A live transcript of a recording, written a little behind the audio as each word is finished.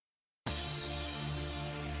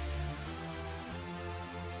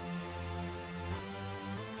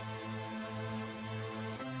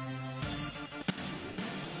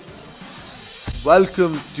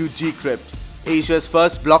Welcome to Decrypt, Asia's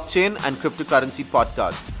first blockchain and cryptocurrency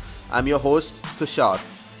podcast. I'm your host, Tushar.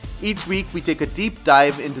 Each week, we take a deep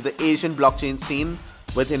dive into the Asian blockchain scene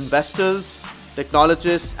with investors,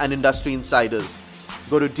 technologists, and industry insiders.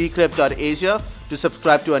 Go to decrypt.asia to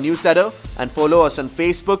subscribe to our newsletter and follow us on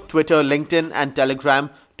Facebook, Twitter, LinkedIn, and Telegram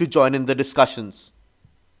to join in the discussions.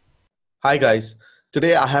 Hi, guys.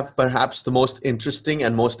 Today, I have perhaps the most interesting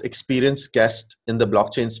and most experienced guest in the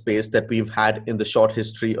blockchain space that we've had in the short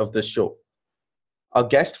history of this show. Our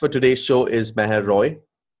guest for today's show is Meher Roy.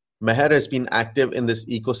 Meher has been active in this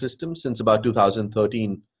ecosystem since about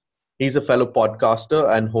 2013. He's a fellow podcaster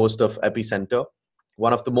and host of Epicenter,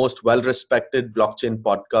 one of the most well-respected blockchain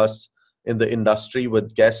podcasts in the industry,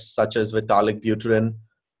 with guests such as Vitalik Buterin,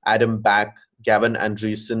 Adam Back, Gavin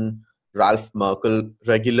Andresen, Ralph Merkel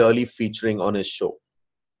regularly featuring on his show.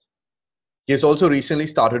 He has also recently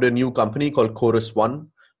started a new company called Chorus One,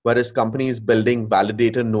 where his company is building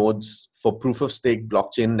validator nodes for proof-of-stake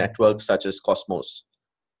blockchain networks such as Cosmos.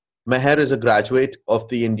 Meher is a graduate of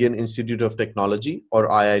the Indian Institute of Technology, or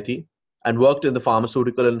IIT, and worked in the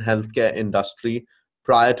pharmaceutical and healthcare industry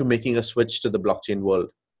prior to making a switch to the blockchain world.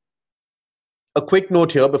 A quick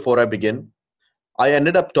note here before I begin. I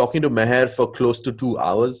ended up talking to Meher for close to 2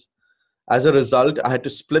 hours. As a result, I had to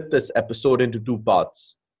split this episode into two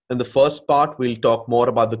parts. In the first part, we'll talk more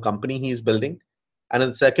about the company he's building. And in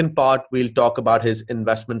the second part, we'll talk about his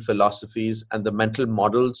investment philosophies and the mental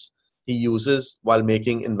models he uses while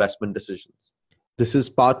making investment decisions. This is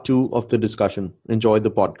part 2 of the discussion. Enjoy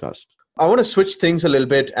the podcast. I want to switch things a little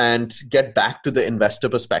bit and get back to the investor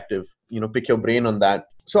perspective, pick your brain on that.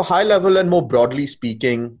 So high level and more broadly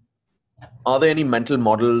speaking, are there any mental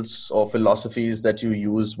models or philosophies that you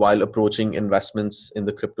use while approaching investments in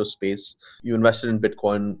the crypto space? You invested in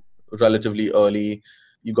Bitcoin relatively early.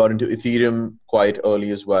 You got into Ethereum quite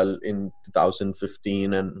early as well in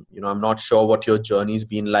 2015. And, I'm not sure what your journey's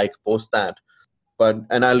been like post that.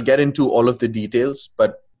 And I'll get into all of the details,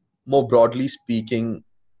 but more broadly speaking,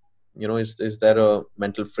 is there a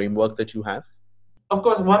mental framework that you have? Of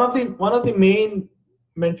course, one of the main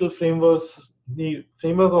mental frameworks, the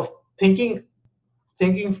framework of thinking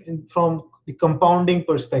from the compounding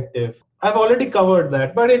perspective. I've already covered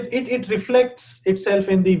that, but it reflects itself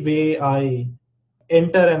in the way I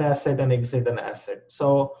enter an asset and exit an asset.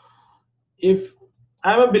 So if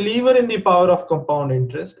I'm a believer in the power of compound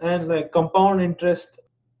interest, and like compound interest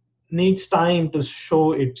needs time to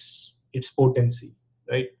show its potency,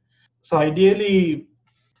 right? So ideally,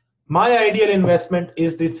 my ideal investment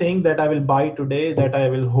is the thing that I will buy today that I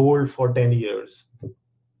will hold for 10 years.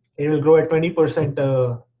 It will grow at 20%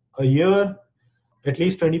 a year, at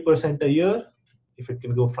least 20% a year. If it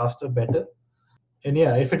can go faster, better. And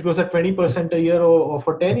yeah, if it goes at 20% a year or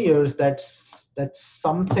for 10 years, that's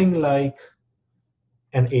something like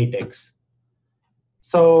an 8x.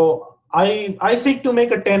 So I seek to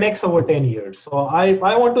make a 10x over 10 years. So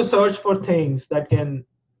I want to search for things that can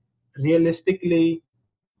realistically,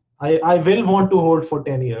 I will want to hold for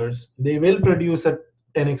 10 years. They will produce a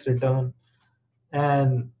 10x return.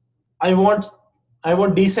 And I want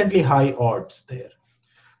decently high odds there.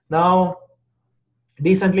 Now,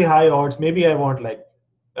 decently high odds, maybe I want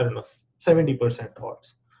 70%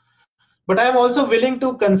 odds. But I'm also willing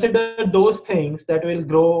to consider those things that will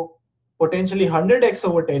grow potentially 100x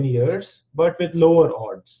over 10 years, but with lower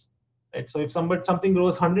odds. Right? So if something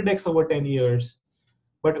grows 100x over 10 years,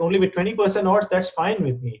 but only with 20% odds, that's fine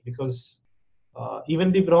with me, because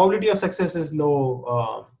even the probability of success is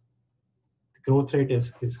low. Growth rate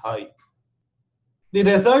is high. The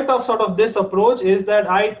result of sort of this approach is that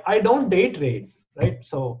I don't day trade, right?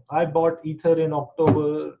 So I bought Ether in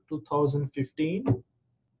October 2015,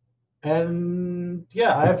 and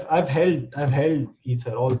yeah, I've held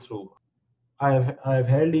Ether all through. I've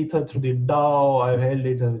held Ether through the DAO. I've held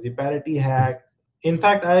Ether through the parity hack. In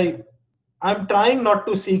fact, I'm trying not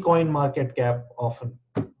to see coin market cap often,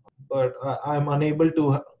 but I'm unable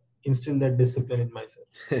to instill that discipline in myself.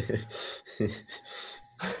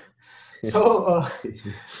 So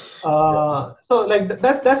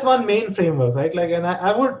that's one main framework, right? And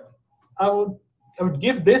I would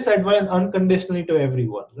give this advice unconditionally to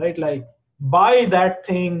everyone, right? Like, buy that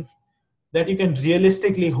thing that you can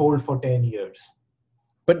realistically hold for 10 years.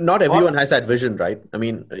 But not everyone has that vision, right? I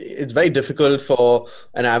mean, it's very difficult for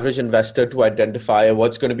an average investor to identify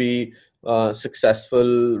what's going to be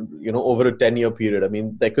successful, over a 10-year period. I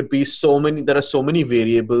mean, there are so many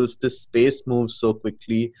variables. This space moves so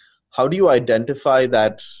quickly. How do you identify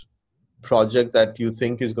that project that you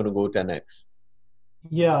think is going to go 10x?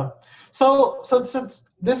 Yeah. So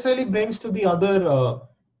this really brings to the other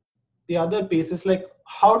pieces, like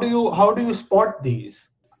how do you spot these?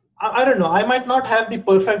 I don't know. I might not have the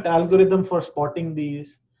perfect algorithm for spotting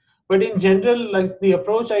these, but in general, like the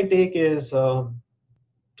approach I take is to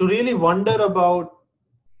really wonder about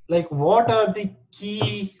like what are the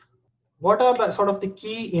sort of the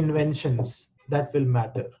key inventions that will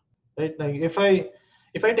matter, right? Like if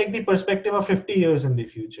I take the perspective of 50 years in the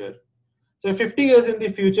future, so 50 years in the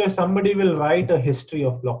future, somebody will write a history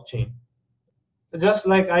of blockchain, just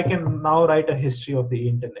like I can now write a history of the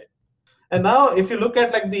internet. And now, if you look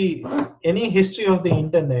at like the any history of the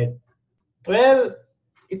internet, well,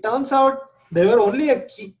 it turns out there were only a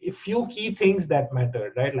few key things that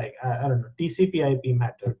mattered, right? Like I don't know, TCP/IP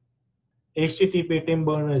mattered, HTTP Tim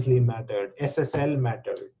Berners-Lee mattered, SSL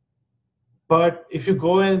mattered. But if you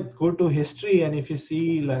go to history and if you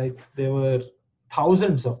see like there were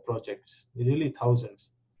thousands of projects, really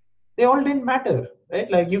thousands, they all didn't matter, right?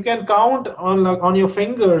 Like you can count on your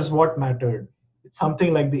fingers what mattered. It's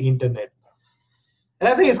something like the internet. And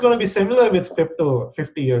I think it's going to be similar with crypto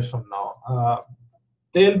 50 years from now.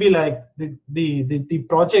 They'll be like the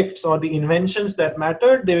projects or the inventions that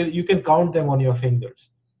mattered. You can count them on your fingers.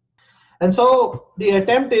 And so the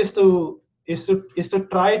attempt is to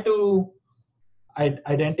try to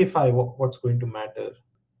identify what's going to matter,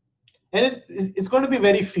 and it's going to be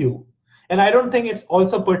very few. And I don't think it's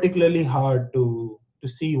also particularly hard to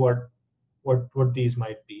see what these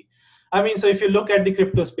might be. I mean, so if you look at the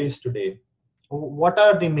crypto space today, what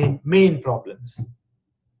are the main problems?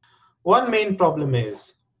 One main problem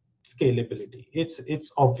is scalability.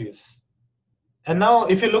 It's obvious. And now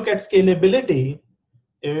if you look at scalability,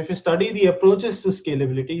 if you study the approaches to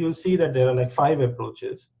scalability, you'll see that there are like 5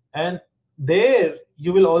 approaches. And there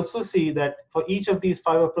you will also see that for each of these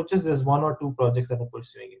 5 approaches, there's 1 or 2 projects that are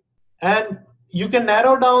pursuing it. And you can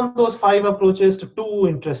narrow down those 5 approaches to 2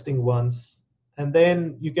 interesting ones, and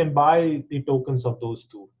then you can buy the tokens of those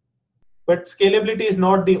 2. But scalability is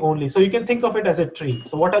not the only. So you can think of it as a tree.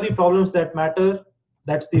 So what are the problems that matter?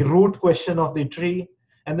 That's the root question of the tree.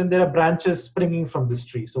 And then there are branches springing from this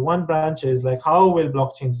tree. So one branch is like, how will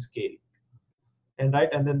blockchain scale? And right,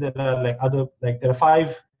 and then there are there are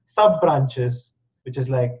 5 sub branches, which is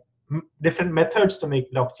like different methods to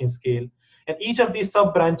make blockchain scale. And each of these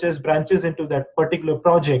sub branches into that particular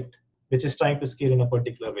project, which is trying to scale in a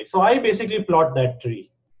particular way. So I basically plot that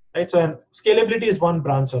tree, right? So and scalability is one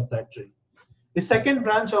branch of that tree. The second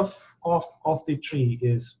branch of the tree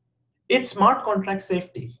is it's smart contract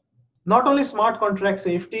safety. Not only smart contract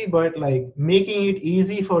safety, but like making it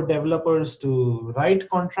easy for developers to write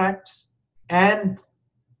contracts and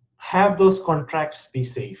have those contracts be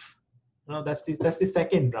safe. That's the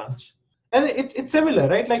second branch. And it's similar,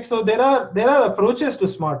 right? Like, so there are approaches to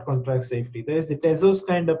smart contract safety. There's the Tezos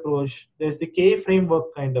kind approach. There's the K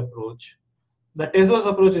framework kind approach. The Tezos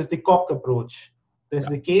approach is the Coq approach. There's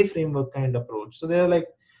the K framework kind approach. So there are like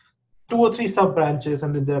 2 or 3 sub branches,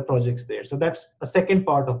 and then there are projects there. So that's a second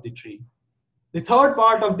part of the tree. The third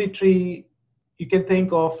part of the tree, you can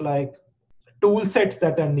think of like tool sets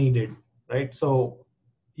that are needed, right? So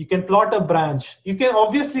you can plot a branch. You can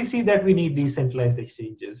obviously see that we need decentralized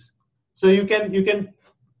exchanges. So you can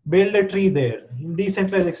build a tree there. In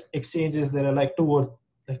decentralized exchanges, there are like 2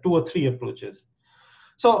 or 3 approaches.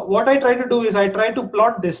 So what I try to do is I try to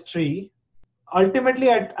plot this tree. Ultimately,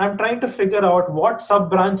 I'm trying to figure out what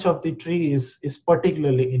sub-branch of the tree is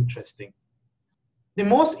particularly interesting. The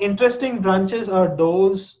most interesting branches are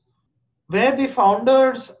those where the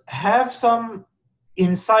founders have some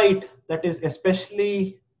insight that is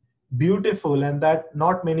especially beautiful and that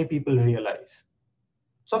not many people realize.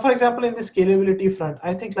 So for example, in the scalability front,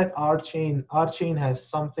 I think like Rchain has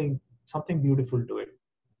something beautiful to it.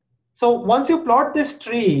 So once you plot this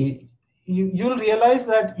tree, you'll realize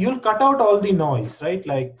that you'll cut out all the noise, right?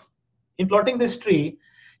 Like in plotting this tree,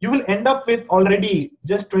 you will end up with already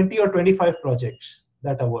just 20 or 25 projects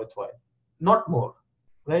that are worthwhile, not more,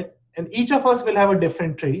 right? And each of us will have a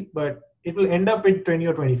different tree, but it will end up with 20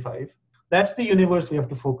 or 25. That's the universe we have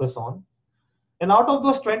to focus on. And out of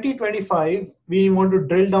those 20, 25, we want to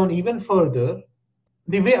drill down even further.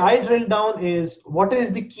 The way I drill down is what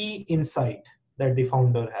is the key insight that the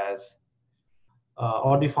founder has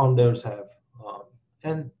or the founders have.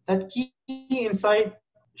 And that key insight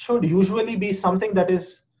should usually be something that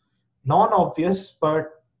is non-obvious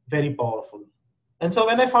but very powerful. And so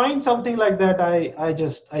when I find something like that, I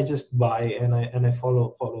just buy and I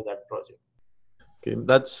follow that project. Okay,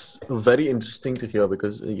 that's very interesting to hear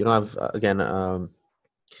because I've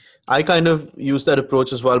I kind of use that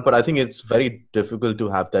approach as well, but I think it's very difficult to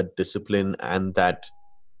have that discipline and that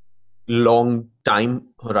long time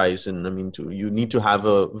horizon. I mean, you need to have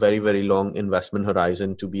a very, very long investment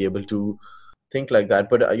horizon to be able to think like that.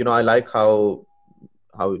 But I like how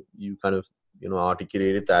you kind of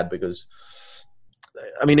articulated that, because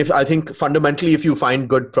I mean, if I think fundamentally, if you find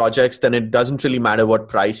good projects, then it doesn't really matter what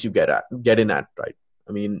price you get in at, right?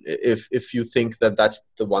 I mean, if you think that that's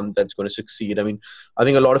the one that's going to succeed, I mean, I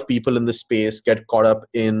think a lot of people in the space get caught up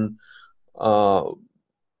in, uh,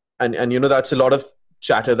 and that's a lot of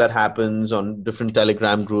chatter that happens on different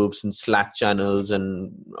Telegram groups and Slack channels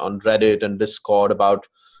and on Reddit and Discord about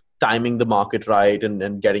timing the market right,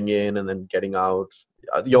 and getting in and then getting out.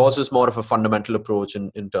 Yours is more of a fundamental approach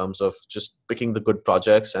in terms of just picking the good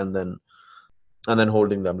projects and then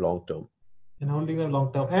holding them long term. And holding them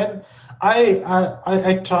long term. And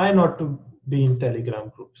I try not to be in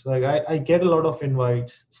Telegram groups. Like I get a lot of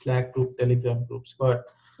invites, Slack group, Telegram groups, but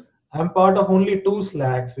I'm part of only two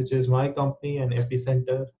Slacks, which is my company and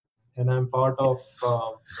Epicenter, and I'm part of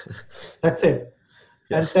that's it.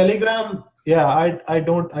 Yeah. And Telegram, yeah,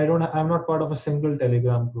 I'm not part of a single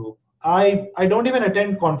Telegram group. I don't even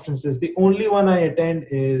attend conferences. The only one I attend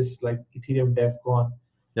is like Ethereum DevCon.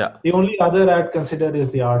 Yeah. The only other I'd consider is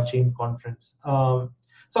the Archain conference. So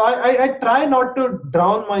I try not to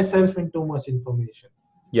drown myself in too much information.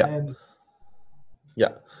 Yeah.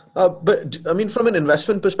 Yeah. But I mean, from an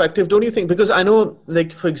investment perspective, don't you think, because I know,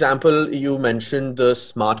 like, for example, you mentioned the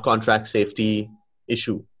smart contract safety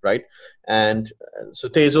issue, right? And so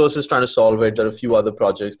Tezos is trying to solve it. There are a few other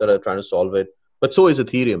projects that are trying to solve it, but so is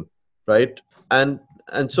Ethereum, right? And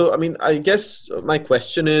so, I mean, I guess my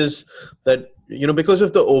question is that, because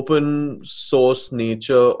of the open source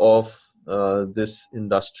nature of this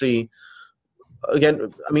industry,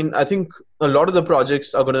 again, I mean, I think a lot of the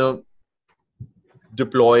projects are going to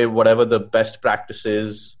deploy whatever the best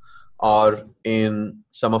practices are in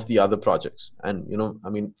some of the other projects. And, I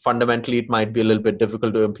mean, fundamentally, it might be a little bit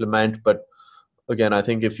difficult to implement, but again, I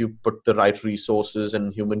think if you put the right resources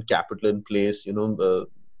and human capital in place,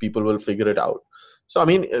 people will figure it out. So, I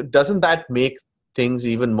mean, doesn't that make things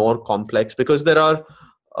even more complex? Because there are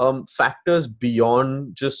factors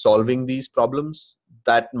beyond just solving these problems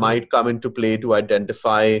that might come into play to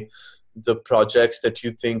identify the projects that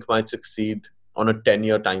you think might succeed on a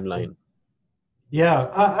 10-year timeline. Yeah,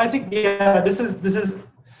 I think this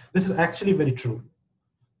is actually very true.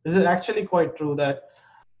 This is actually quite true that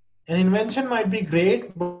an invention might be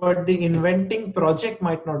great, but the inventing project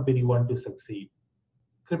might not be the one to succeed.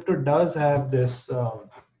 Crypto does have this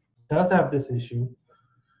issue.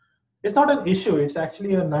 It's not an issue. It's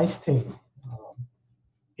actually a nice thing.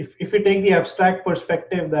 If we take the abstract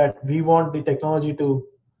perspective that we want the technology to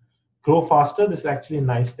grow faster, this is actually a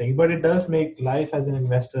nice thing, but it does make life as an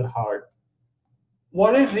investor hard.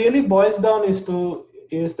 What it really boils down is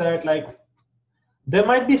that, like, there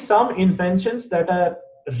might be some inventions that are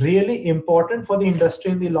really important for the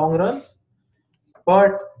industry in the long run,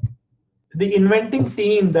 but the inventing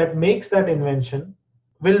team that makes that invention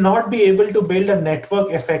will not be able to build a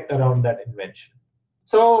network effect around that invention.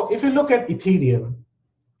 So if you look at Ethereum,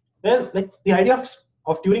 well, like the idea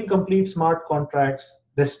of Turing complete smart contracts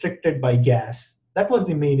restricted by gas, that was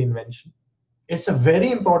the main invention. It's a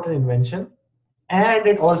very important invention, and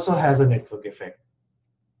it also has a network effect.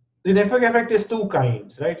 The network effect is two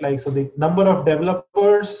kinds, right? Like, so the number of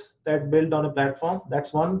developers that build on a platform,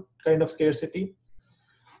 that's one kind of scarcity.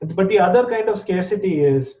 But the other kind of scarcity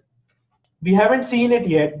is, we haven't seen it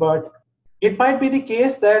yet, but it might be the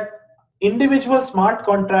case that individual smart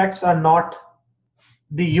contracts are not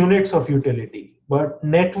the units of utility, but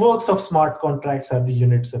networks of smart contracts are the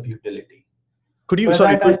units of utility. Could you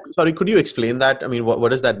explain that? I mean, what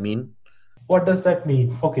does that mean? What does that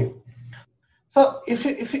mean? Okay. So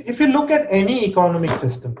if you look at any economic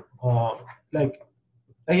system, like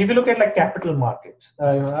if you look at like capital markets,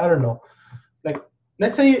 I don't know, like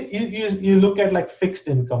let's say you look at like fixed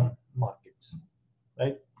income markets,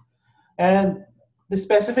 right? And the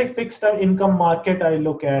specific fixed income market I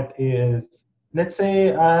look at is, let's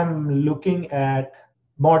say I'm looking at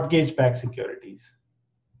mortgage-backed securities,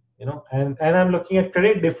 and I'm looking at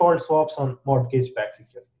credit default swaps on mortgage-backed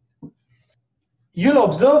securities. You'll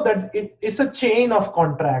observe that it's a chain of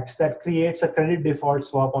contracts that creates a credit default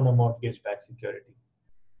swap on a mortgage-backed security.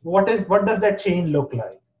 What does that chain look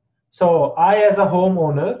like? So I, as a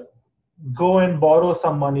homeowner, go and borrow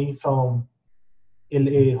some money from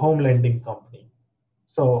a home lending company.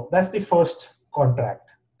 So that's the first contract.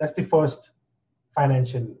 That's the first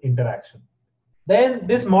financial interaction. Then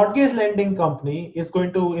this mortgage lending company is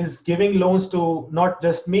giving loans to not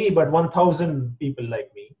just me, but 1,000 people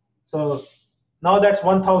like me. So now that's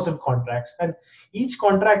 1,000 contracts, and each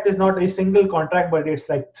contract is not a single contract, but it's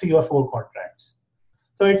like 3 or 4 contracts.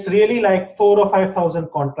 So it's really like 4,000 or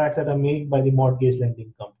 5,000 contracts that are made by the mortgage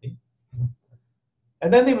lending company.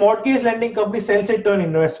 And then the mortgage lending company sells it to an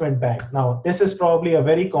investment bank. Now, this is probably a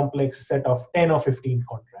very complex set of 10 or 15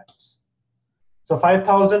 contracts. So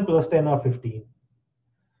 5,000 plus 10 or 15.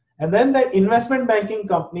 And then that investment banking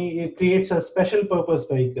company, it creates a special purpose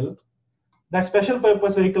vehicle. That special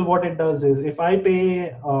purpose vehicle, what it does is, if I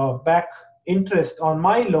pay back interest on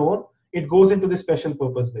my loan, it goes into the special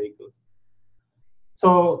purpose vehicle.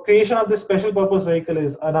 So creation of this special purpose vehicle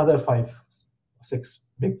is another 5-6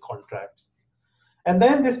 big contracts. And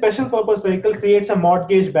then the special purpose vehicle creates a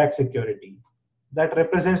mortgage-backed security that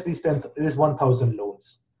represents these 1,000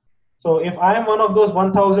 loans. So if I am one of those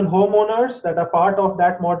 1,000 homeowners that are part of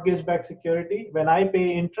that mortgage-backed security, when I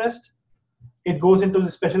pay interest, it goes into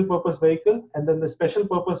the special purpose vehicle, and then the special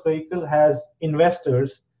purpose vehicle has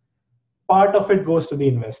investors. Part of it goes to the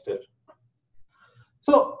investor.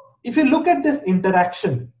 So if you look at this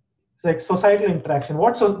interaction, it's like societal interaction,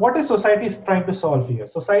 what is society trying to solve here?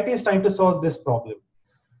 Society is trying to solve this problem,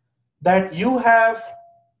 that you have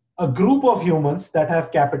a group of humans that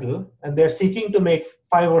have capital and they're seeking to make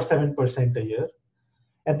 5 or 7% a year.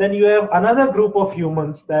 And then you have another group of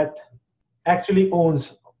humans that actually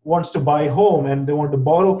wants to buy home and they want to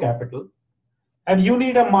borrow capital. And you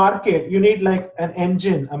need a market, you need like an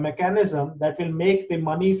engine, a mechanism that will make the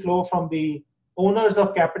money flow from the owners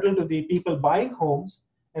of capital to the people buying homes.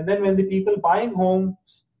 And then when the people buying homes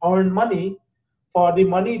earn money, for the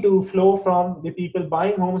money to flow from the people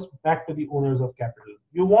buying homes back to the owners of capital.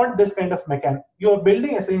 You want this kind of mechanism. You're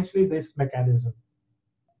building essentially this mechanism.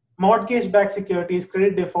 Mortgage-backed securities,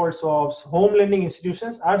 credit default swaps, home lending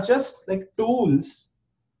institutions are just like tools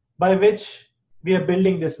by which we are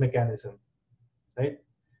building this mechanism, right?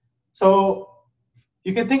 So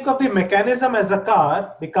you can think of the mechanism as a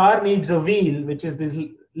car. The car needs a wheel, which is this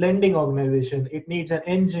lending organization. It needs an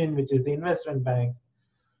engine, which is the investment bank.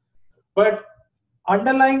 But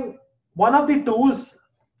underlying one of the tools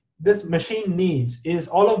this machine needs is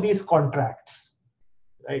all of these contracts,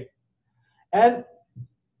 right? And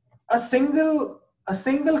a single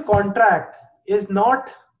contract is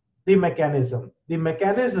not the mechanism. The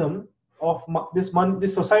mechanism of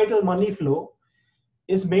this societal money flow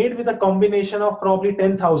is made with a combination of probably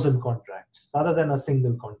 10,000 contracts rather than a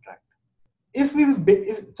single contract.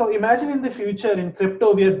 So imagine in the future in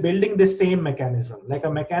crypto, we are building the same mechanism, like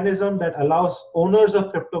a mechanism that allows owners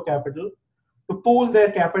of crypto capital to pool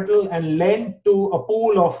their capital and lend to a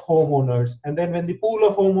pool of homeowners. And then when the pool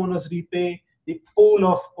of homeowners repay, the pool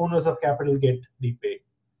of owners of capital get repaid.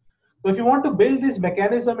 So if you want to build this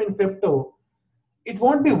mechanism in crypto, it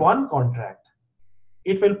won't be one contract.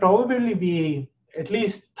 It will probably be at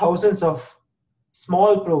least thousands of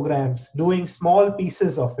small programs doing small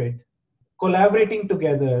pieces of it, collaborating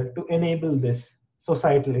together to enable this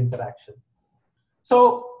societal interaction.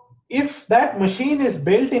 So if that machine is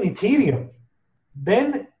built in Ethereum,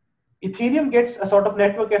 then Ethereum gets a sort of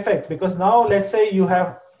network effect, because now let's say you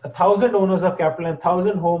have 1,000 owners of capital and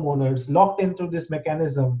 1,000 homeowners locked into this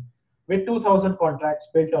mechanism with 2,000 contracts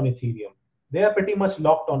built on Ethereum. They are pretty much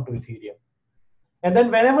locked onto Ethereum. And then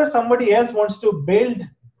whenever somebody else wants to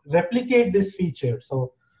replicate this feature,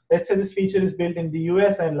 so let's say this feature is built in the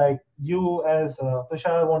US and like you as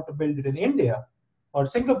Tushar want to build it in India or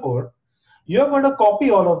Singapore, you're going to copy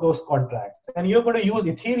all of those contracts and you're going to use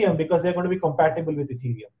Ethereum because they're going to be compatible with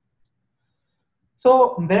Ethereum.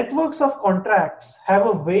 So networks of contracts have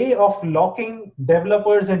a way of locking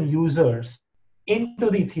developers and users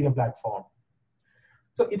into the Ethereum platform.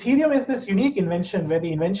 So Ethereum is this unique invention where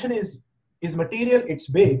the invention is material, it's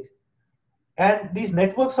big, and these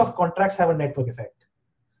networks of contracts have a network effect.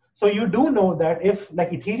 So you do know that if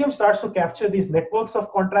like Ethereum starts to capture these networks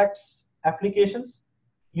of contracts applications,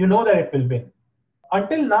 you know that it will win.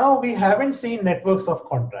 Until now, we haven't seen networks of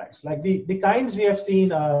contracts. Like the kinds we have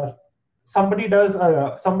seen are somebody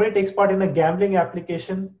takes part in a gambling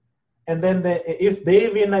application, and then if they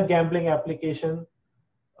win a gambling application,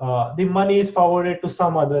 the money is forwarded to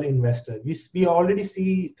some other investor. We already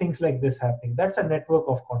see things like this happening. That's a network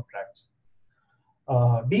of contracts.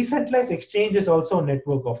 Decentralized exchange is also a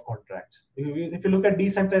network of contracts. If you look at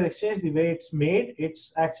decentralized exchange, the way it's made,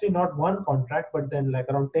 it's actually not one contract, but then like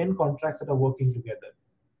around 10 contracts that are working together.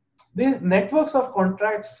 These networks of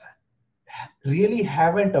contracts really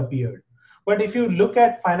haven't appeared. But if you look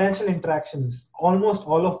at financial interactions, almost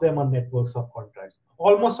all of them are networks of contracts.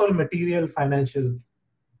 Almost all material financial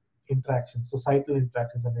interactions, societal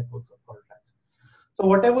interactions are networks of contracts. So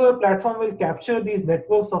whatever platform will capture these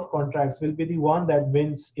networks of contracts will be the one that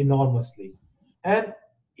wins enormously. And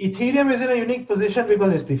Ethereum is in a unique position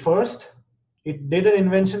because it's the first. It did an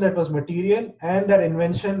invention that was material, and that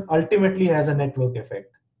invention ultimately has a network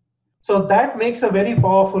effect. So that makes a very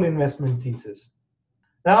powerful investment thesis.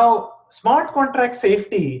 Now, smart contract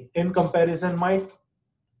safety in comparison might,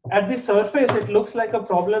 at the surface, it looks like a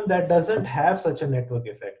problem that doesn't have such a network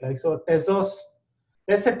effect. Like, so Tezos,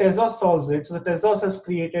 let's say Tezos solves it. So Tezos has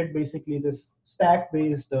created basically this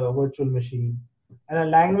stack-based virtual machine and a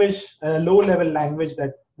language, a low-level language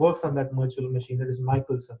that works on that virtual machine, that is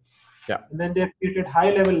Michelson. Yeah. And then they've created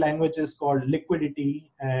high-level languages called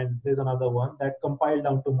Liquidity, and there's another one that compile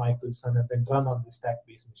down to Michelson and then run on the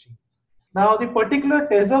stack-based machine. Now, the particular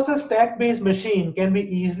Tezos stack-based machine can be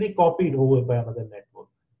easily copied over by another network.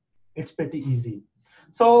 It's pretty easy.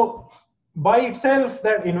 So by itself,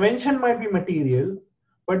 that invention might be material,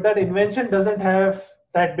 but that invention doesn't have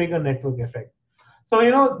that big a network effect. So,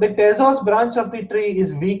 the Tezos branch of the tree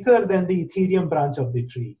is weaker than the Ethereum branch of the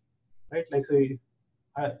tree, right? Like, so if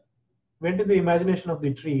I went to the imagination of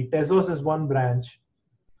the tree, Tezos is one branch.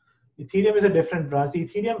 Ethereum is a different branch. The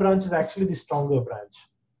Ethereum branch is actually the stronger branch.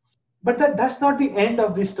 But that's not the end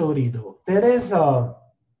of the story, though. There is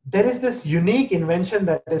this unique invention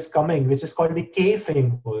that is coming, which is called the K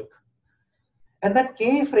framework. And that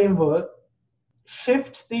K framework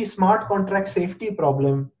shifts the smart contract safety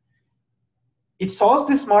problem. It solves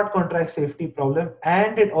the smart contract safety problem,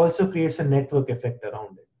 and it also creates a network effect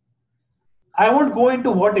around it. I won't go into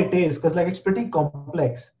what it is because it's pretty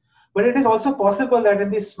complex. But it is also possible that in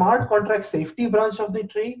the smart contract safety branch of the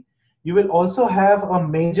tree, you will also have a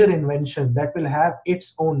major invention that will have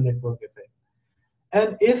its own network effect.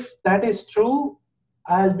 And if that is true,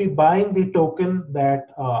 I'll be buying the token that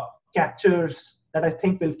that I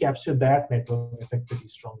think will capture that network effect pretty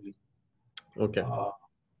strongly. Okay.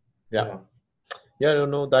 Yeah.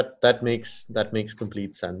 No, that makes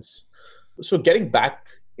complete sense. So getting back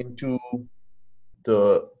into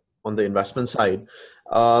on the investment side,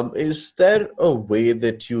 is there a way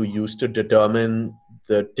that you use to determine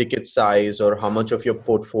the ticket size or how much of your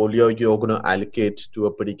portfolio you're going to allocate to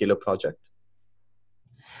a particular project?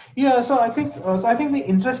 Yeah, so I think the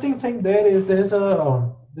interesting thing there is there's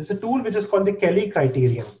a tool which is called the Kelly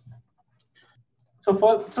criterion. So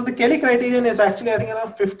the Kelly criterion is actually, I think,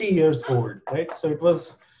 around 50 years old, right? So it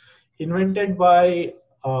was invented by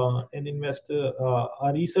an investor,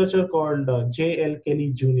 a researcher called J.L.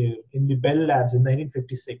 Kelly Jr. in the Bell Labs in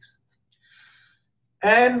 1956.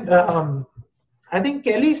 And I think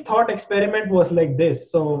Kelly's thought experiment was like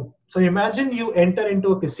this. So imagine you enter into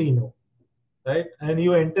a casino, right? And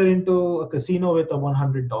you enter into a casino with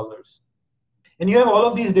 $100. And you have all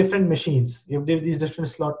of these different machines. You have these different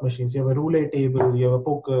slot machines. You have a roulette table, you have a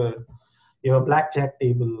poker, you have a blackjack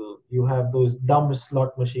table, you have those dumb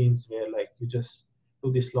slot machines where you just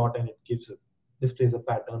do the slot and it displays a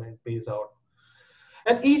pattern and pays out.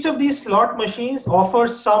 And each of these slot machines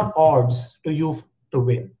offers some odds to you to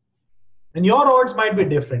win. And your odds might be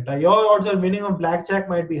different. Your odds of winning on blackjack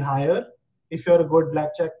might be higher if you're a good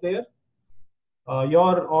blackjack player.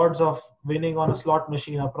 Your odds of winning on a slot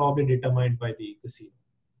machine are probably determined by the casino.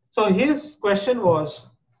 So his question was,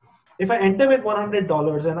 if I enter with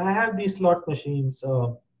 $100 and I have these slot machines,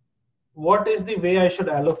 what is the way I should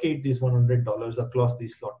allocate these $100 across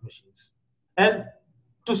these slot machines? And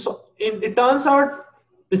it turns out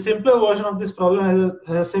the simpler version of this problem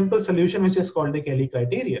has a simple solution, which is called the Kelly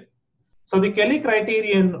criterion. So the Kelly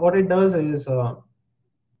criterion, what it does is,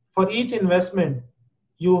 for each investment,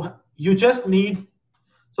 you just need,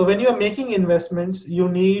 so when you're making investments, you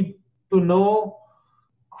need to know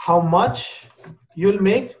how much you'll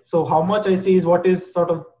make. So how much I see is what is sort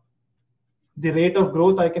of the rate of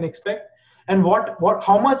growth I can expect, and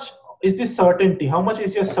how much is the certainty, how much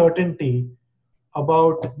is your certainty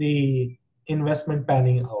about the investment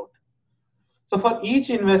panning out. So for each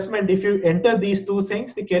investment, if you enter these two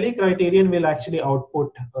things, the Kelly criterion will actually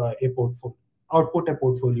output a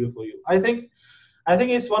portfolio for you. I think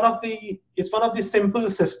it's one of the simple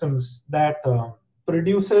systems that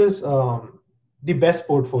produces the best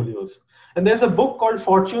portfolios. And there's a book called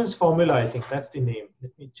Fortune's Formula. I think that's the name.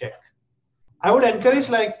 Let me check. I would encourage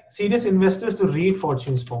serious investors to read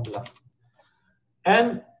Fortune's Formula.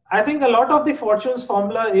 And I think a lot of the Fortune's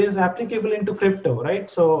Formula is applicable into crypto, right?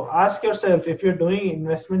 So ask yourself, if you're doing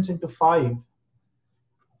investments into 5,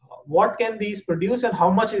 what can these produce and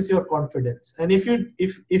how much is your confidence? And if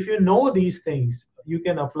you know these things, you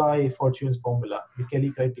can apply Fortune's Formula, the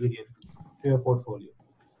Kelly criterion, to your portfolio.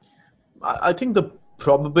 I think the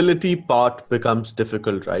probability part becomes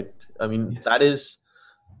difficult, right? I mean, yes. That is,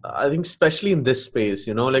 I think, especially in this space,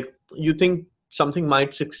 you think something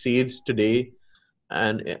might succeed today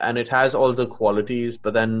and it has all the qualities,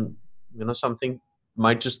 but then, something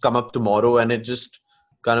might just come up tomorrow and it just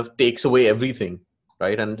kind of takes away everything,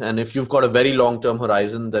 right? And if you've got a very long-term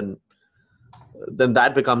horizon, then then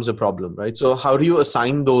that becomes a problem, right? So how do you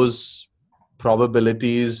assign those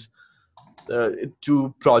probabilities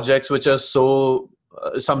to projects which are so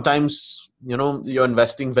sometimes, you're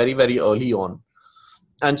investing very, very early on.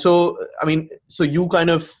 And so, so you kind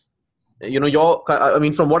of,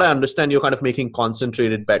 from what I understand, you're kind of making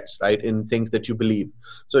concentrated bets, right, in things that you believe.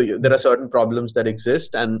 So there are certain problems that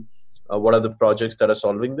exist, and what are the projects that are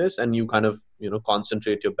solving this, and you kind of,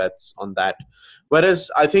 concentrate your bets on that.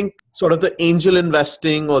 Whereas I think sort of the angel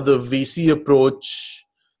investing or the VC approach,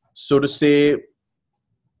 so to say,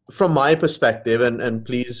 from my perspective, and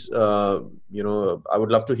please, I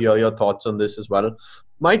would love to hear your thoughts on this as well,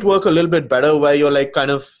 might work a little bit better, where you're like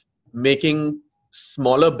kind of making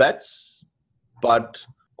smaller bets, but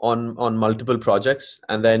on multiple projects,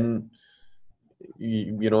 and then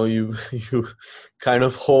you kind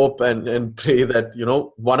of hope and pray that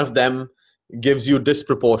one of them gives you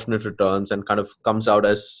disproportionate returns and kind of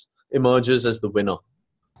emerges as the winner.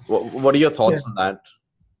 What are your thoughts on that?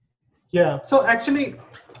 Yeah. So actually,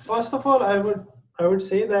 first of all, I would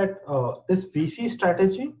say that this VC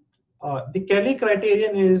strategy, the Kelly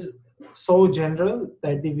criterion is so general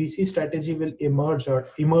that the VC strategy will emerges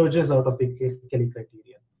out of the Kelly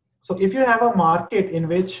criterion. So if you have a market in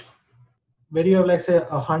which where you have, like, say,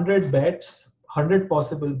 100 bets, 100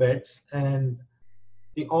 possible bets, and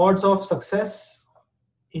the odds of success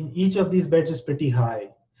in each of these bets is pretty high,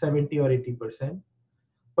 70 or 80%,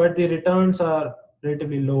 but the returns are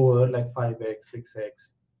relatively lower, like 5x, 6x.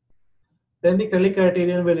 Then the Kelly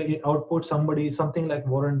criterion will output something like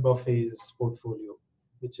Warren Buffett's portfolio,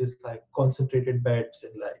 which is like concentrated bets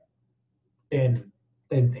in like 10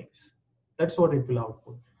 things. That's what it will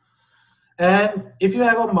output. And if you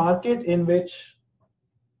have a market in which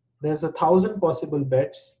there's 1,000 possible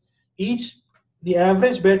bets, the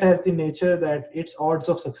average bet has the nature that its odds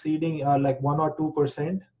of succeeding are like 1 or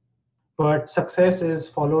 2%, but success is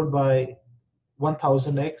followed by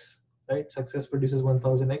 1000x, right? Success produces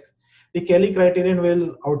 1000x. The Kelly criterion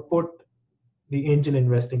will output the angel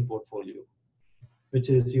investing portfolio, which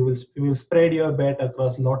is you will spread your bet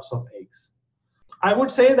across lots of eggs. I would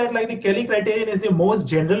say that, like, the Kelly criterion is the most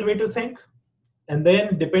general way to think, and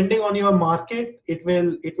then depending on your market, it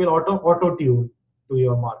will auto tune to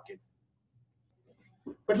your market.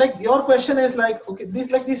 But like your question is like, okay,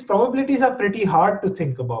 these probabilities are pretty hard to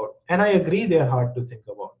think about, and I agree they're hard to think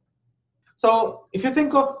about. So if you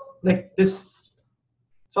think of like this,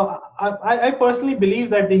 so I personally believe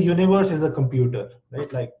that the universe is a computer,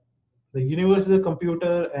 right? Like the universe is a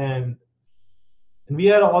computer, and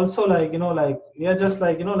we are also like, we are just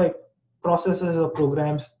like, like processes or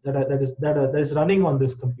programs that is running on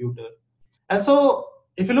this computer. And so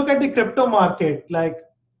if you look at the crypto market, like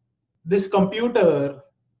this computer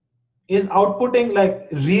is outputting like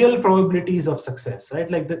real probabilities of success, right?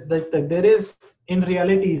 Like there is in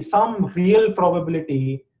reality some real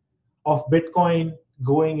probability of Bitcoin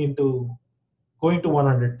going to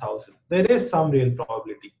 100,000. There is some real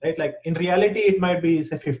probability, right? Like in reality, it might be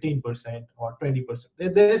say 15% or 20%.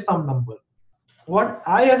 There is some number. What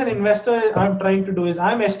I, as an investor, I'm trying to do is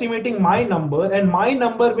I'm estimating my number, and my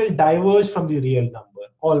number will diverge from the real number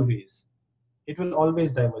always. It will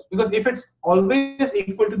always diverge, because if it's always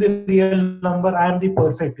equal to the real number, I am the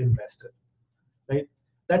perfect investor, right?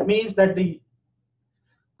 That means that the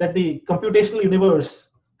computational universe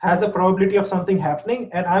has a probability of something happening,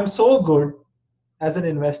 and I'm so good as an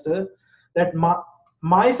investor that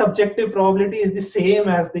my subjective probability is the same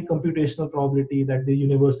as the computational probability that the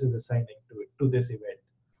universe is assigning to this event.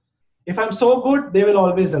 If I'm so good, they will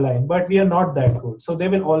always align, but we are not that good, so they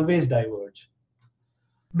will always diverge.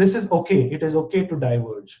 This is okay. It is okay to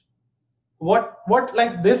diverge. What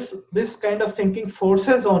like this kind of thinking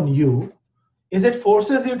forces on you is it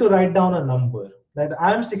forces you to write down a number that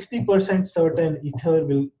I'm 60% certain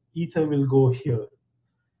ether will go here.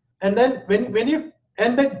 And then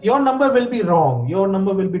then your number will be wrong. Your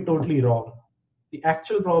number will be totally wrong. The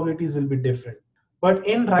actual probabilities will be different. But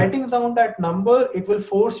in writing down that number, it will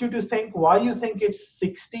force you to think why you think it's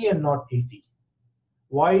 60 and not 80.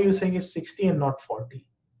 Why you think it's 60 and not 40.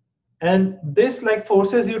 And this like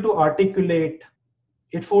forces you to articulate.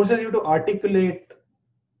 It forces you to articulate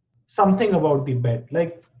something about the bet.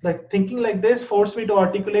 Like thinking like this forced me to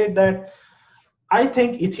articulate that I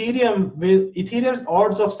think Ethereum's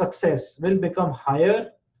odds of success will become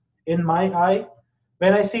higher in my eye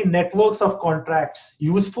when I see networks of contracts,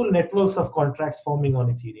 useful networks of contracts forming on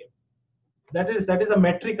Ethereum. That is a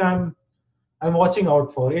metric I'm watching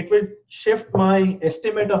out for. It will shift my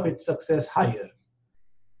estimate of its success higher.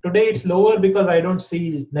 Today it's lower because I don't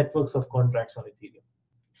see networks of contracts on Ethereum.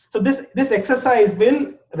 So this exercise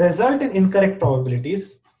will result in incorrect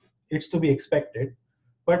probabilities. it's to be expected,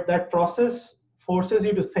 but that process forces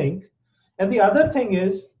you to think. And the other thing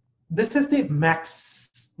is, this is the max.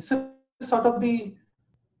 This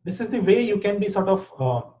is the way you can be sort of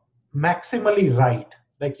maximally right.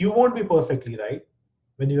 Like you won't be perfectly right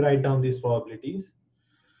when you write down these probabilities,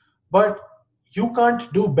 but you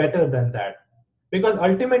can't do better than that, because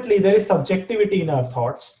ultimately there is subjectivity in our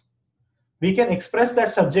thoughts. We can express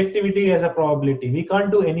that subjectivity as a probability. We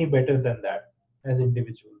can't do any better than that as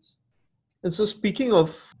individuals. And so speaking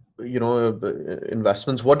of,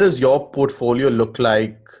 investments, what does your portfolio look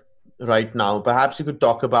like right now? Perhaps you could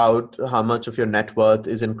talk about how much of your net worth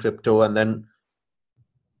is in crypto, and then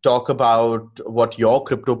talk about what your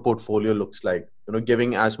crypto portfolio looks like,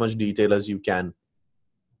 giving as much detail as you can.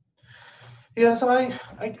 Yeah, so I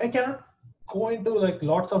cannot go into like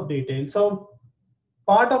lots of detail. So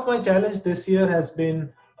part of my challenge this year has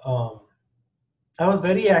been, I was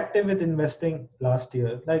very active with investing last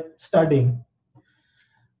year, like studying.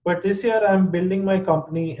 But this year I'm building my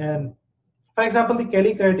company, and for example, the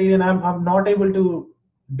Kelly criterion, I'm not able to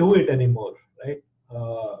do it anymore, right?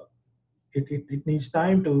 It needs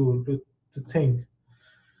time to think.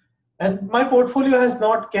 And my portfolio has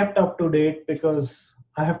not kept up to date because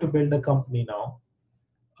I have to build a company now.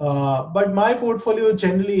 But my portfolio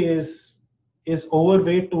generally is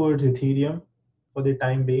overweight towards Ethereum for the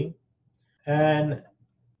time being, and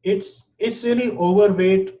it's really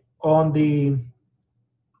overweight on the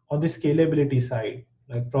scalability side,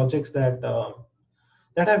 like projects that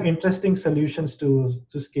have interesting solutions to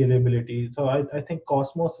scalability. So I think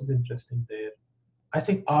Cosmos is interesting there. I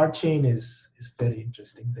think Archain is very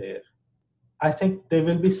interesting there. I think there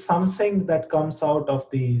will be something that comes out of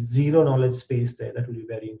the zero knowledge space there that will be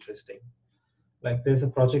very interesting. Like there's a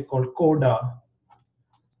project called Coda.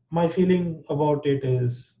 My feeling about it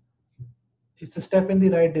is it's a step in the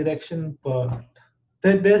right direction, but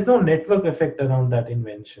there's no network effect around that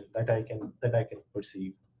invention that I can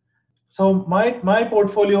perceive. So my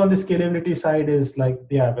portfolio on the scalability side is like,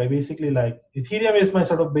 yeah, basically like Ethereum is my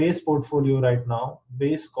sort of base portfolio right now,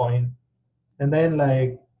 base coin, and then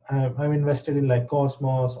like I'm invested in like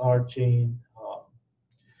Cosmos, Archain,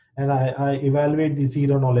 and I evaluate the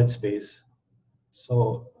zero knowledge space.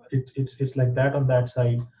 So it's like that on that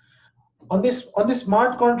side. On this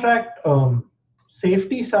smart contract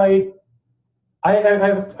safety side,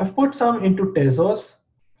 I've put some into Tezos,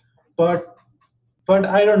 but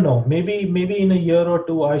I don't know. Maybe in a year or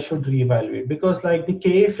two I should reevaluate, because like the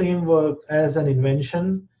KA framework as an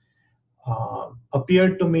invention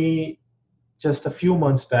appeared to me just a few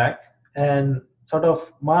months back, and sort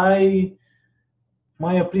of my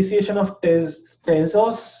appreciation of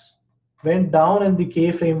Tezos went down and the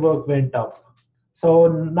KA framework went up. So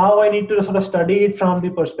now I need to sort of study it from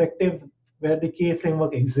the perspective where the KA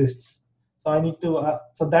framework exists. So I need to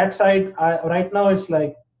so that side right now it's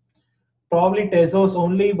like probably Tezos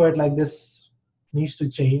only, but like this needs to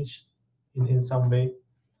change in some way.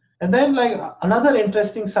 And then like another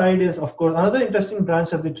interesting side is, of course, another interesting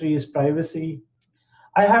branch of the tree is privacy.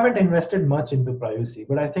 I haven't invested much into privacy,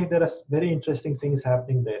 but I think there are very interesting things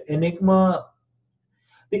happening there.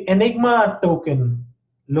 The Enigma token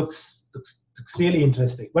looks really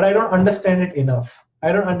interesting, but I don't understand it enough.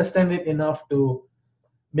 I don't understand it enough to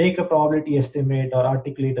make a probability estimate or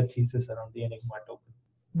articulate a thesis around the Enigma token.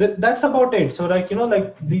 That's about it. So like,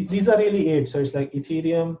 these are really it. So it's like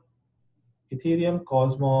Ethereum,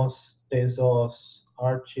 Cosmos, Tezos,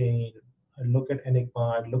 Archain. I look at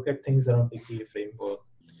Enigma. I look at things around the KA framework.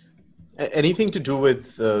 Anything to do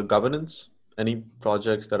with governance? Any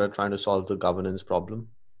projects that are trying to solve the governance problem?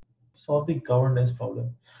 Solve the governance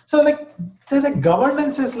problem. So like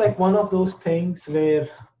governance is like one of those things where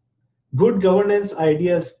good governance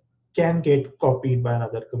ideas can get copied by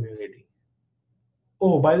another community.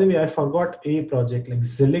 Oh, by the way, I forgot a project like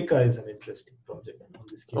Zilliqa is an interesting project on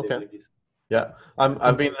this scalability. Okay. Yeah, I'm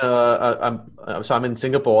in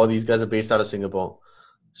Singapore. These guys are based out of Singapore,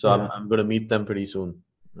 so yeah. I'm going to meet them pretty soon,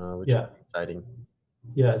 which is exciting.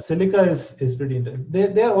 Yeah, Zilliqa is pretty interesting.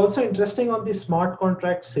 They are also interesting on the smart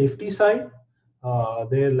contract safety side.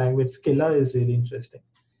 Their language Scala is really interesting.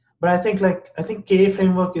 But I think KA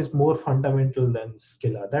framework is more fundamental than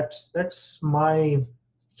Scala. That's my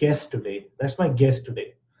guess today. That's my guess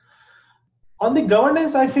today. On the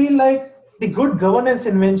governance, I feel like the good governance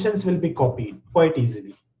inventions will be copied quite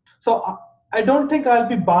easily. So I don't think I'll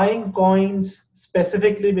be buying coins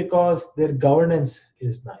specifically because their governance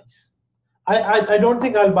is nice. I don't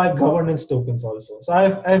think I'll buy governance tokens also. So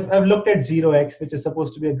I've looked at 0x, which is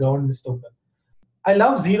supposed to be a governance token. I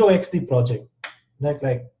love 0x, the project.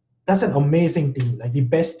 Like that's an amazing team, like the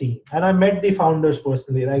best team. And I met the founders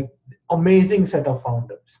personally, like amazing set of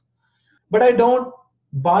founders. but I don't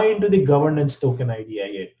buy into the governance token idea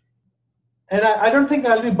yet. And I don't think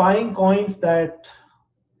I'll be buying coins that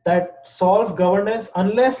solve governance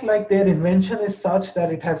unless like their invention is such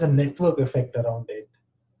that it has a network effect around it.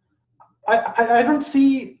 I don't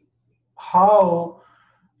see how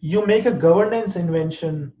you make a governance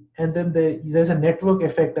invention and then there's a network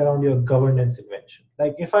effect around your governance invention.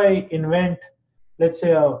 Like if I invent, let's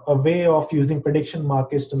say, a way of using prediction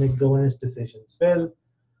markets to make governance decisions, well,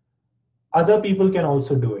 other people can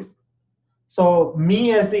also do it. So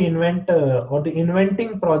me as the inventor or the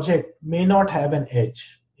inventing project may not have an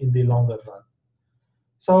edge in the longer run.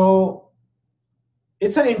 So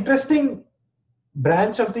it's an interesting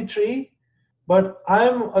branch of the tree, but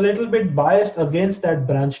I'm a little bit biased against that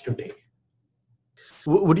branch today.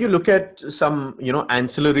 Would you look at some,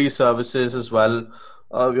 ancillary services as well?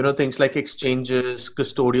 Things like exchanges,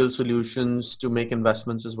 custodial solutions to make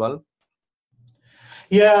investments as well?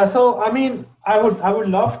 Yeah, so I mean, I would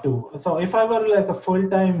love to. So if I were like a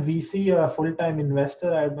full-time VC or a full-time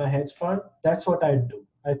investor at my hedge fund, that's what I'd do.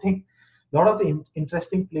 I think a lot of the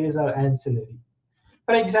interesting plays are ancillary.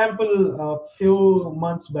 For example, a few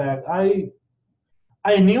months back,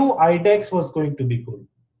 I knew IDEX was going to be good.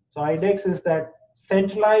 So IDEX is that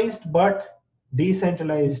centralized but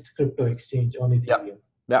decentralized crypto exchange on Ethereum.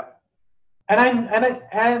 Yeah.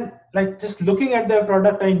 And like just looking at their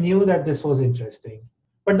product, I knew that this was interesting.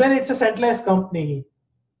 But then it's a centralized company.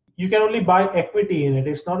 You can only buy equity in it.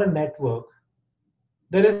 It's not a network.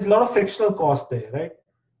 There is a lot of frictional cost there, right?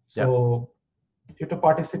 So you have to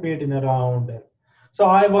participate in a round. So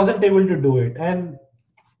I wasn't able to do it. And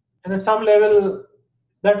at some level,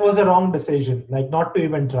 that was a wrong decision, like not to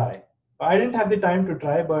even try. I didn't have the time to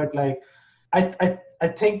try, but like I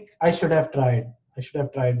think I should have tried. I should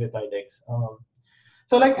have tried with IDEX.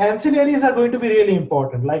 So like ancillaries are going to be really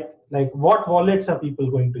important. Like what wallets are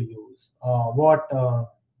people going to use? What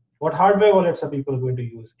hardware wallets are people going to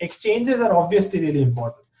use? Exchanges are obviously really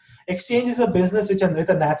important. Exchange is a business with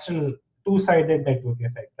a natural two-sided network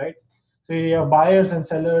effect, right? So you have buyers and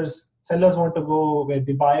sellers. Sellers want to go where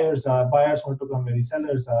the buyers are. Buyers want to come where the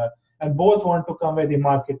sellers are, and both want to come where the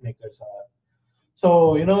market makers are.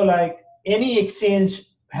 So like any exchange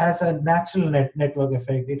has a natural network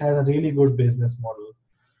effect. It has a really good business model.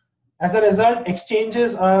 As a result,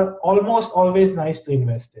 exchanges are almost always nice to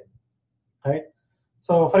invest in, right?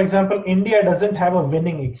 So, for example, India doesn't have a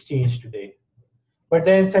winning exchange today, but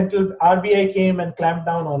then central RBI came and clamped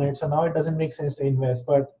down on it. So now it doesn't make sense to invest.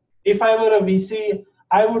 But if I were a VC,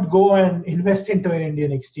 I would go and invest into an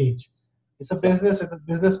Indian exchange. It's a business with a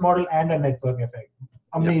business model and a network effect.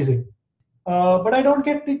 Amazing. But I don't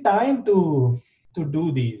get the time to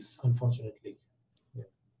do these, unfortunately.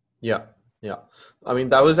 Yeah. I mean,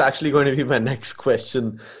 that was actually going to be my next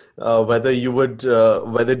question. Whether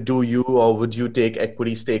do you or would you take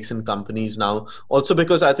equity stakes in companies now? Also,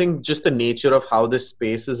 because I think just the nature of how this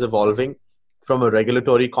space is evolving from a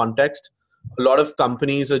regulatory context, a lot of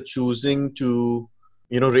companies are choosing to,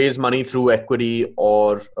 raise money through equity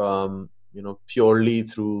or, purely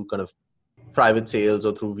through kind of private sales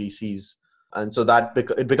or through VCs. And so that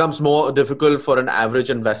it becomes more difficult for an average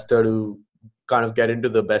investor to kind of get into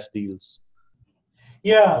the best deals.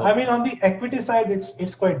 Yeah, I mean, on the equity side,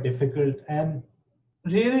 it's quite difficult, and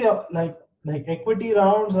really, like equity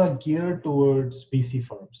rounds are geared towards VC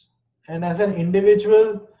firms, and as an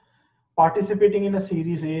individual, participating in a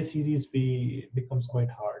Series A, Series B becomes quite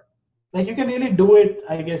hard. Like you can really do it,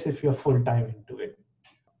 I guess, if you're full time into it.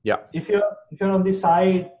 Yeah. If you're on the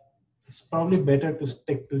side, it's probably better to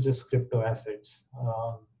stick to just crypto assets.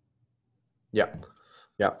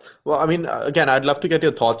 Yeah. Well, I mean, again, I'd love to get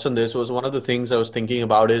your thoughts on this. Was one of the things I was thinking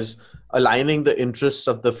about is aligning the interests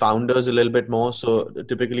of the founders a little bit more. So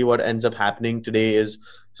typically what ends up happening today is,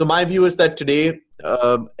 so my view is that today,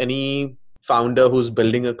 any founder who's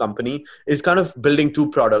building a company is kind of building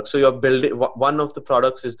two products. So you're building, one of the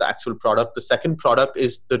products is the actual product. The second product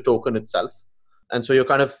is the token itself. And so you're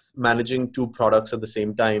kind of managing two products at the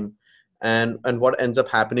same time. And what ends up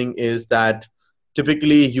happening is that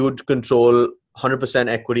typically you'd control 100%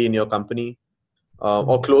 equity in your company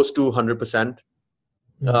or close to 100%,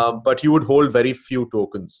 but you would hold very few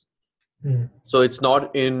tokens. So it's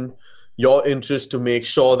not in your interest to make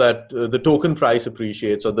sure that the token price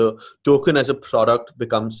appreciates or the token as a product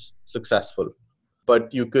becomes successful, but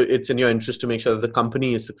it's in your interest to make sure that the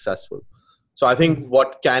company is successful. So I think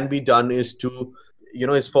what can be done is to,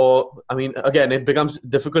 again, it becomes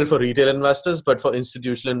difficult for retail investors, but for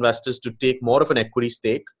institutional investors to take more of an equity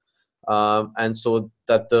stake. And so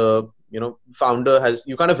that the founder has,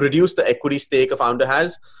 you kind of reduce the equity stake a founder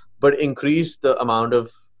has, but increase the amount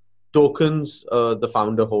of tokens the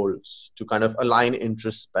founder holds to kind of align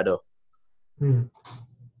interests better.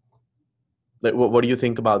 Like, what do you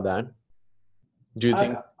think about that? Do you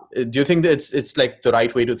think that it's like the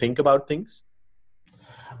right way to think about things?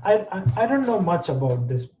 I don't know much about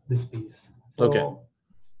this piece. So, okay.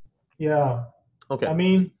 Yeah. Okay. I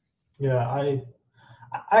mean, yeah, I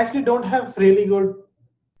actually don't have really good.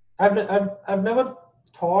 I've never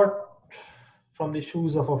thought from the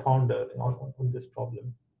shoes of a founder on this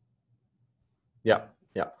problem. Yeah.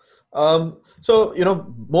 So,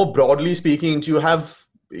 more broadly speaking, do you have,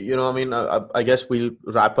 I guess we'll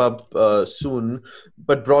wrap up soon,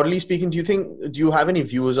 but broadly speaking, do you have any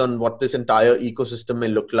views on what this entire ecosystem may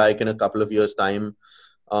look like in a couple of years' time?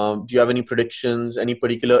 Do you have any predictions, any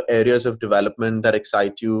particular areas of development that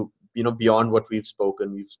excite you, beyond what we've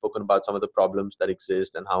spoken? We've spoken about some of the problems that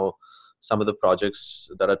exist and how some of the projects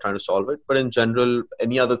that are trying to solve it. But in general,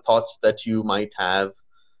 any other thoughts that you might have?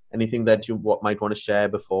 Anything that you might want to share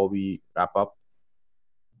before we wrap up?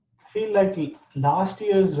 I feel like last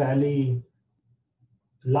year's rally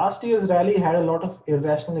had a lot of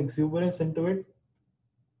irrational exuberance into it.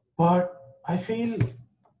 But I feel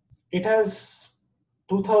it has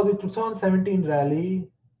 2017 rally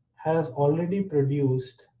has already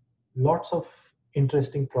produced lots of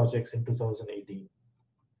interesting projects in 2018.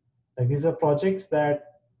 Like these are projects that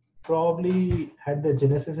probably had their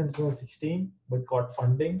genesis in 2016 but got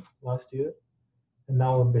funding last year and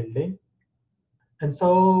now are building. And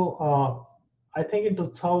so I think in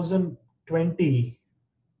 2020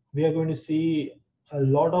 we are going to see a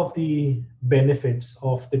lot of the benefits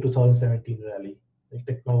of the 2017 rally, like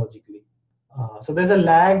technologically. So there's a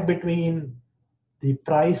lag between the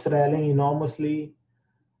price rallying enormously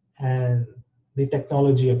and the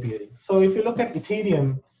technology appearing. So if you look at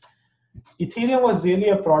Ethereum was really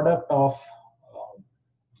a product of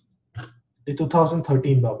the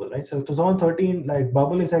 2013 bubble, right? So 2013, like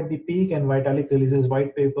bubble is at the peak and Vitalik releases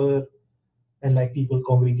white paper and like people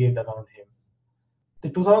congregate around him. The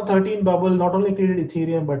 2013 bubble not only created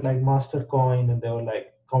Ethereum, but like Mastercoin, and there were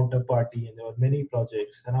like Counterparty, and there were many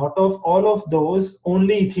projects. And out of all of those,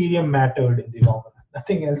 only Ethereum mattered in the long run.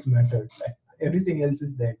 Nothing else mattered. Like everything else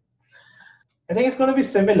is dead. I think it's going to be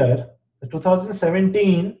similar. The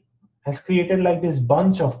 2017 has created like this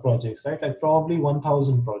bunch of projects, right? Like probably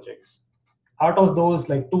 1,000 projects. Out of those,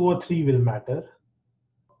 like 2 or 3 will matter.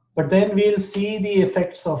 But then we'll see the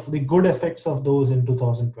good effects of those in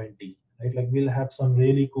 2020. Right? Like we'll have some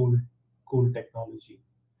really cool technology.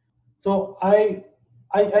 So I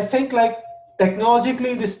think like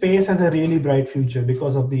technologically the space has a really bright future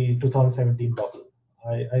because of the 2017 bubble.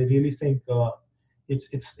 I really think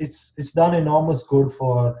it's done enormous good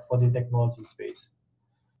for the technology space.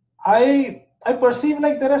 I perceive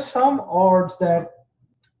like there are some odds that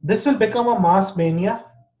this will become a mass mania.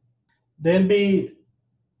 There'll be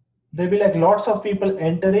like lots of people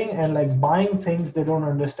entering and like buying things they don't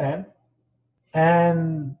understand.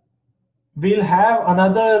 And we'll have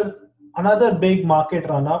another big market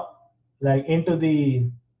run up, like into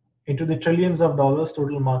the trillions of dollars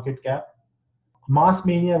total market cap. Mass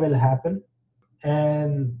mania will happen,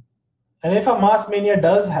 and if a mass mania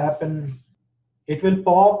does happen, it will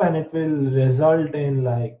pop and it will result in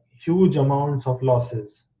like huge amounts of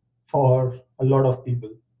losses for a lot of people.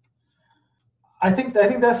 I think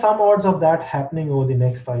there's some odds of that happening over the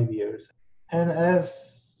next 5 years, and as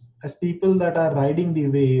people that are riding the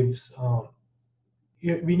waves,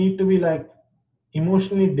 we need to be like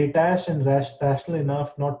emotionally detached and rational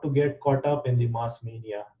enough not to get caught up in the mass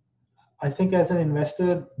mania. I think as an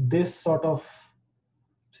investor, this sort of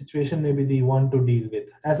situation may be the one to deal with.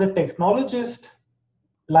 As a technologist,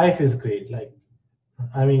 life is great. Like,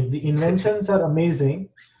 I mean, the inventions are amazing.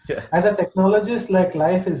 Yeah. As a technologist, like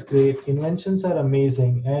life is great. Inventions are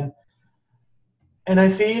amazing, and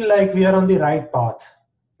I feel like we are on the right path.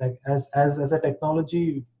 Like as a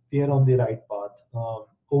technology, we are on the right path.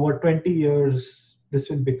 Over 20 years, this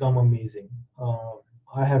will become amazing.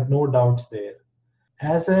 I have no doubts there.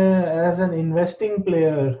 As an investing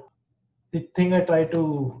player, the thing I try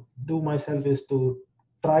to do myself is to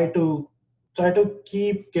try to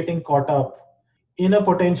keep getting caught up in a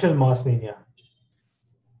potential mass mania.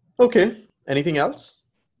 Okay. Anything else?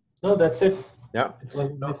 No, that's it. Yeah. It was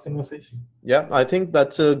a nice conversation. Yeah, I think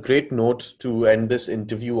that's a great note to end this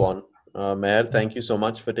interview on. Meher, thank you so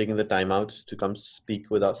much for taking the time out to come speak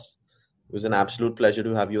with us. It was an absolute pleasure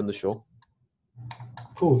to have you on the show.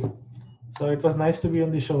 Cool. So it was nice to be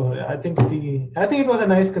on the show. I think it was a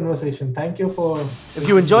nice conversation. Thank you for. If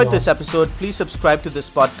you enjoyed this episode, please subscribe to this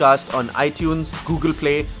podcast on iTunes, Google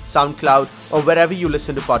Play, SoundCloud, or wherever you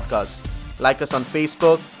listen to podcasts. Like us on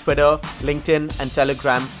Facebook, Twitter, LinkedIn, and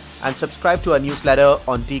Telegram, and subscribe to our newsletter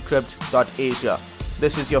on decrypt.asia.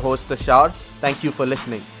 This is your host, Tushar. Thank you for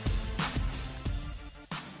listening.